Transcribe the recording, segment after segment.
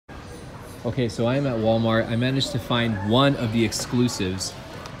Okay, so I am at Walmart. I managed to find one of the exclusives,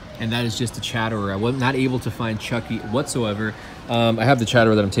 and that is just the Chatterer. I was not able to find Chucky whatsoever. I have the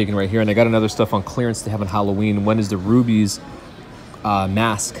Chatterer that I'm taking right here, and I got another stuff on clearance to have on Halloween. One is the Ruby's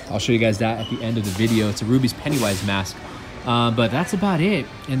mask. I'll show you guys that at the end of the video. It's a Ruby's Pennywise mask. But that's about it.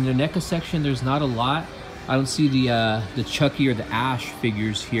 In the NECA section, there's not a lot. I don't see the Chucky or the Ash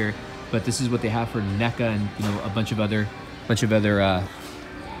figures here, but this is what they have for NECA and a bunch of other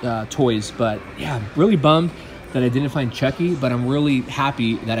toys. But yeah, I'm really bummed that I didn't find Chucky, but I'm really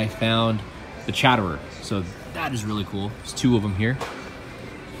happy that I found the Chatterer. So that is really cool. There's two of them here.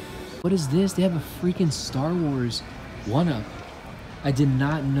 What is this? They have a freaking Star Wars one-up. I did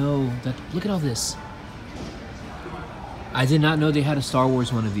not know that. Look at all this. I did not know they had a Star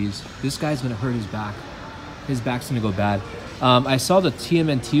Wars one of these. This guy's gonna hurt his back. His back's gonna go bad. I saw the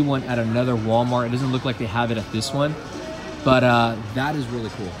TMNT one at another Walmart. It doesn't look like they have it at this one, but that is really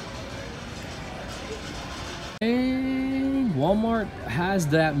cool. And Walmart has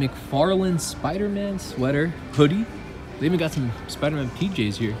that McFarlane Spider-Man sweater, hoodie. They even got some Spider-Man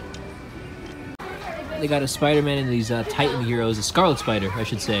PJs here. They got a Spider-Man and these Titan heroes, a Scarlet Spider, I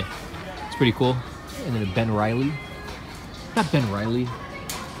should say. It's pretty cool. And then a Ben Reilly. Not Ben Reilly,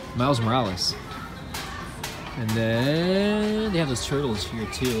 Miles Morales. And then they have those turtles here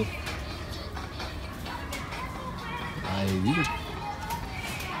too.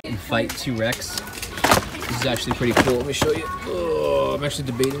 And Fight T-Rex. This is actually pretty cool. Let me show you. Oh, I'm actually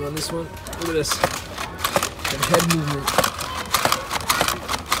debating on this one. Look at this. Head movement.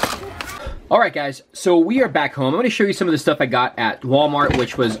 All right, guys, so we are back home. I'm going to show you some of the stuff I got at Walmart,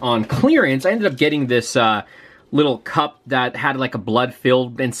 which was on clearance. I ended up getting this little cup that had like a blood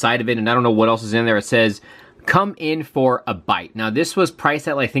filled inside of it, and I don't know what else is in there. It says, "Come in for a bite." Now, this was priced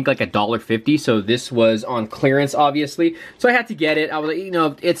at, I think, like $1.50, so this was on clearance, obviously. So I had to get it. I was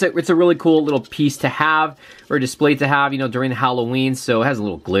like, it's a really cool little piece to have, or display to have, during Halloween. So it has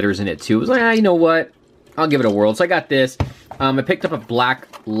little glitters in it, too. It was like, you know what? I'll give it a whirl. So I got this. I picked up a black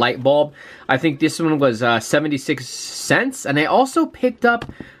light bulb. I think this one was 76 cents. And I also picked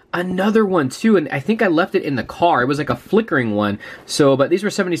up another one too, and I think I left it in the car. It was like a flickering one. So, but these were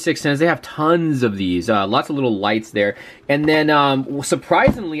 76 cents. They have tons of these. Lots of little lights there. And then,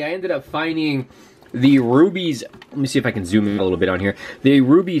 surprisingly, I ended up finding the Ruby's, let me see if I can zoom in a little bit on here, the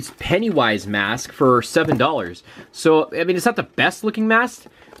Ruby's Pennywise mask for $7. So, I mean, it's not the best looking mask,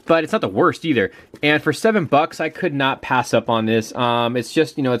 but it's not the worst either. And for $7, I could not pass up on this. It's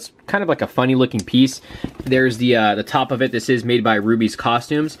just, it's kind of like a funny looking piece. There's the top of it. This is made by Ruby's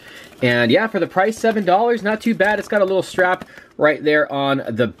Costumes. And yeah, for the price, $7, not too bad. It's got a little strap right there on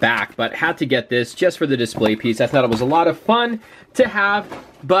the back, but had to get this just for the display piece. I thought it was a lot of fun to have.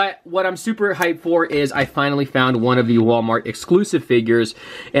 But what I'm super hyped for is I finally found one of the Walmart exclusive figures,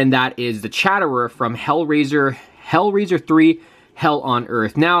 and that is the Chatterer from Hellraiser 3, Hell on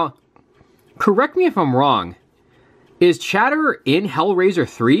Earth. Now, correct me if I'm wrong. Is Chatterer in Hellraiser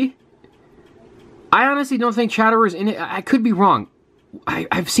 3? I honestly don't think Chatterer is in it. I could be wrong.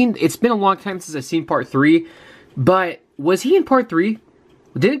 I've seen, it's been a long time since I've seen part 3, but was he in part 3?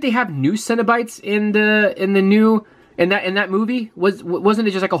 Didn't they have new Cenobites in that movie? Wasn't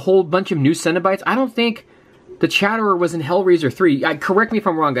it just like a whole bunch of new Cenobites? I don't think the Chatterer was in Hellraiser 3. Correct me if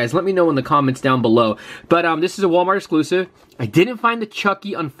I'm wrong, guys. Let me know in the comments down below. But this is a Walmart exclusive. I didn't find the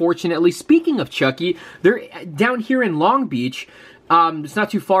Chucky, unfortunately. Speaking of Chucky, they're down here in Long Beach. It's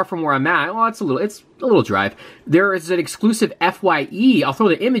not too far from where I'm at. Well, it's a little drive. There is an exclusive FYE. I'll throw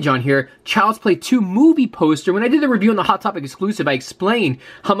the image on here. Child's Play 2 movie poster. When I did the review on the Hot Topic exclusive, I explained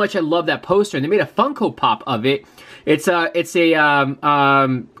how much I love that poster, and they made a Funko Pop of it. It's a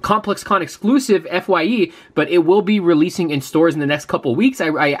Complex Con exclusive FYE, but it will be releasing in stores in the next couple weeks. I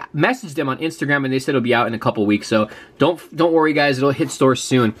messaged them on Instagram, and they said it'll be out in a couple weeks. So don't worry, guys. It'll hit stores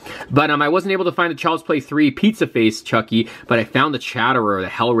soon. But I wasn't able to find the Child's Play 3 Pizza Face Chucky, but I found the Chatterer, the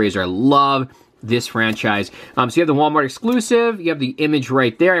Hellraiser. I love this franchise. So you have the Walmart exclusive. You have the image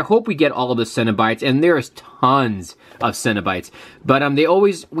right there. I hope we get all of the Cenobites, and there's tons of Cenobites. But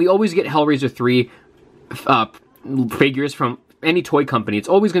we always get Hellraiser 3 figures from any toy company. It's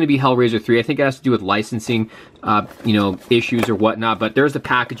always going to be Hellraiser 3. I think it has to do with licensing, issues or whatnot. But there's the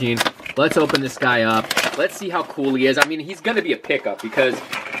packaging. Let's open this guy up. Let's see how cool he is. I mean, he's going to be a pickup because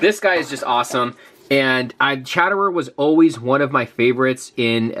this guy is just awesome. And Chatterer was always one of my favorites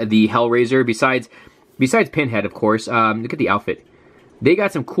in the Hellraiser. Besides Pinhead, of course. Look at the outfit. They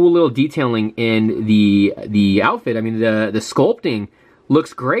got some cool little detailing in the outfit. I mean, the sculpting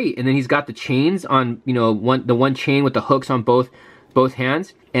looks great. And then he's got the chains on, the one chain with the hooks on both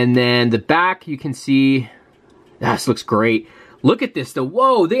hands. And then the back, you can see, this looks great. Look at this though.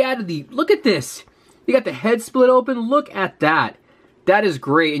 Whoa, they added the, look at this. You got the head split open. Look at that. That is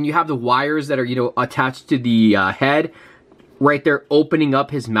great. And you have the wires that are, you know, attached to the head right there opening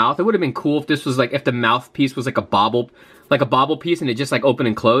up his mouth. It would have been cool if this was like, if the mouthpiece was like a bobble piece and it just like opened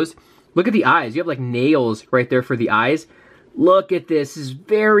and closed. Look at the eyes. You have like nails right there for the eyes. Look at this. This is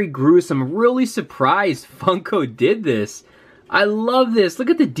very gruesome. I'm really surprised Funko did this. I love this. Look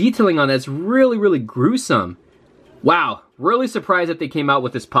at the detailing on that. It's really, really gruesome. Wow. Really surprised that they came out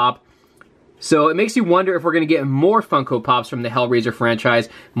with this pop. So it makes you wonder if we're going to get more Funko Pops from the Hellraiser franchise.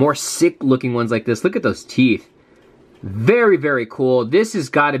 More sick looking ones like this. Look at those teeth. Very, very cool. This has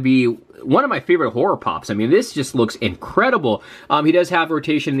got to be one of my favorite horror pops. I mean, this just looks incredible. He does have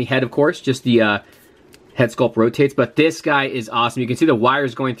rotation in the head, of course. Just the head sculpt rotates. But this guy is awesome. You can see the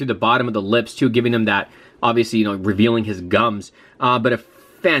wires going through the bottom of the lips, too, giving him that, obviously, you know, revealing his gums. But a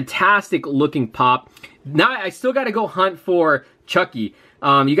fantastic looking pop. Now, I still got to go hunt for Chucky.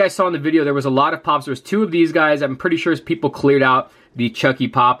 You guys saw in the video, there was a lot of pops. There was 2 of these guys. I'm pretty sure people cleared out the Chucky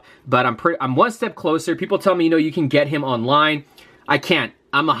pop, but I'm one step closer. People tell me, you know, you can get him online. I can't.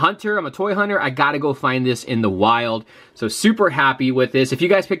 I'm a hunter. I'm a toy hunter. I gotta go find this in the wild. So super happy with this. If you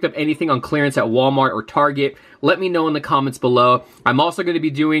guys picked up anything on clearance at Walmart or Target, let me know in the comments below. I'm also going to be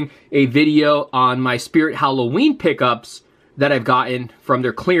doing a video on my Spirit Halloween pickups that I've gotten from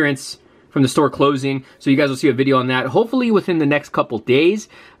their clearance, from the store closing. So you guys will see a video on that, hopefully within the next couple days.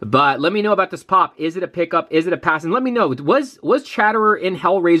 But let me know about this pop. Is it a pickup? Is it a pass? And let me know, was Chatterer in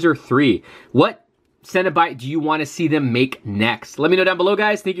Hellraiser 3? What Cenobite do you want to see them make next? Let me know down below,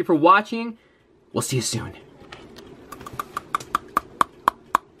 guys. Thank you for watching. We'll see you soon.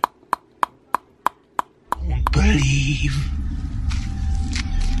 Won't believe.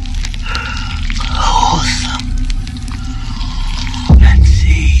 Awesome. Let's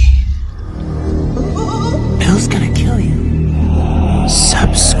see. Bill's gonna kill you.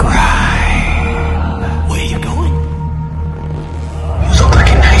 Subscribe. Where are you going? You look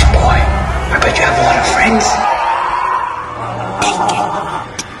like a nice boy. I bet you have a lot of friends.